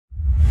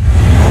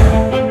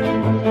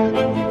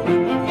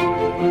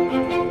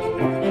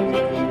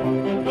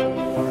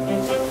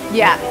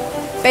Yeah,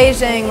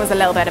 Beijing was a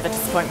little bit of a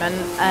disappointment.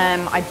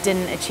 I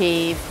didn't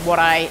achieve what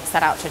I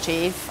set out to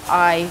achieve.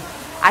 I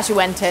actually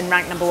went in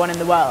ranked #1 in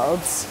the world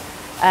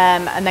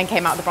and then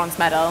came out with the bronze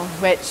medal,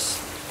 which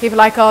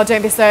people are like, oh,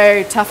 don't be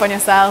so tough on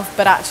yourself,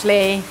 but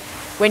actually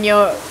when you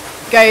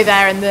go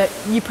there and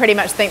you pretty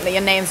much think that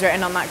your name's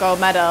written on that gold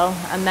medal,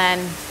 and then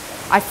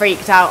I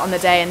freaked out on the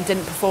day and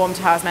didn't perform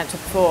to how I was meant to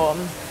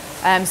perform.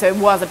 So it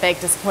was a big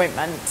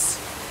disappointment.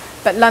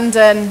 But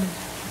London,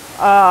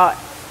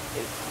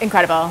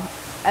 incredible.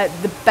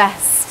 The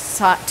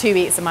best 2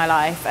 weeks of my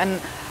life.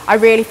 And I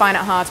really find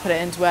it hard to put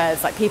it into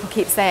words. Like, people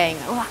keep saying,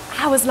 oh,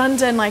 how was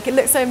London? Like, it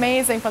looks so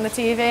amazing from the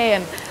TV.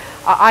 And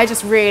I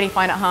just really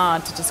find it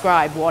hard to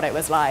describe what it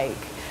was like.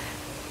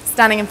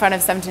 Standing in front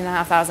of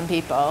 17,500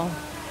 people,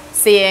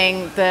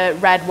 seeing the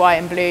red, white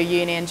and blue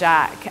Union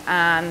Jack,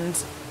 and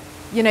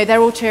you know,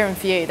 they're all cheering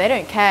for you. They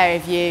don't care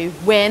if you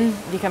win,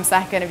 if you come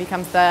second, if you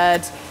come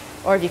third,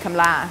 or if you come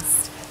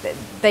last.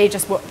 They're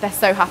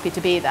so happy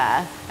to be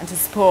there and to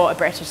support a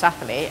British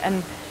athlete,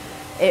 and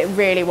it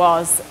really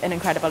was an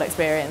incredible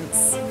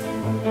experience.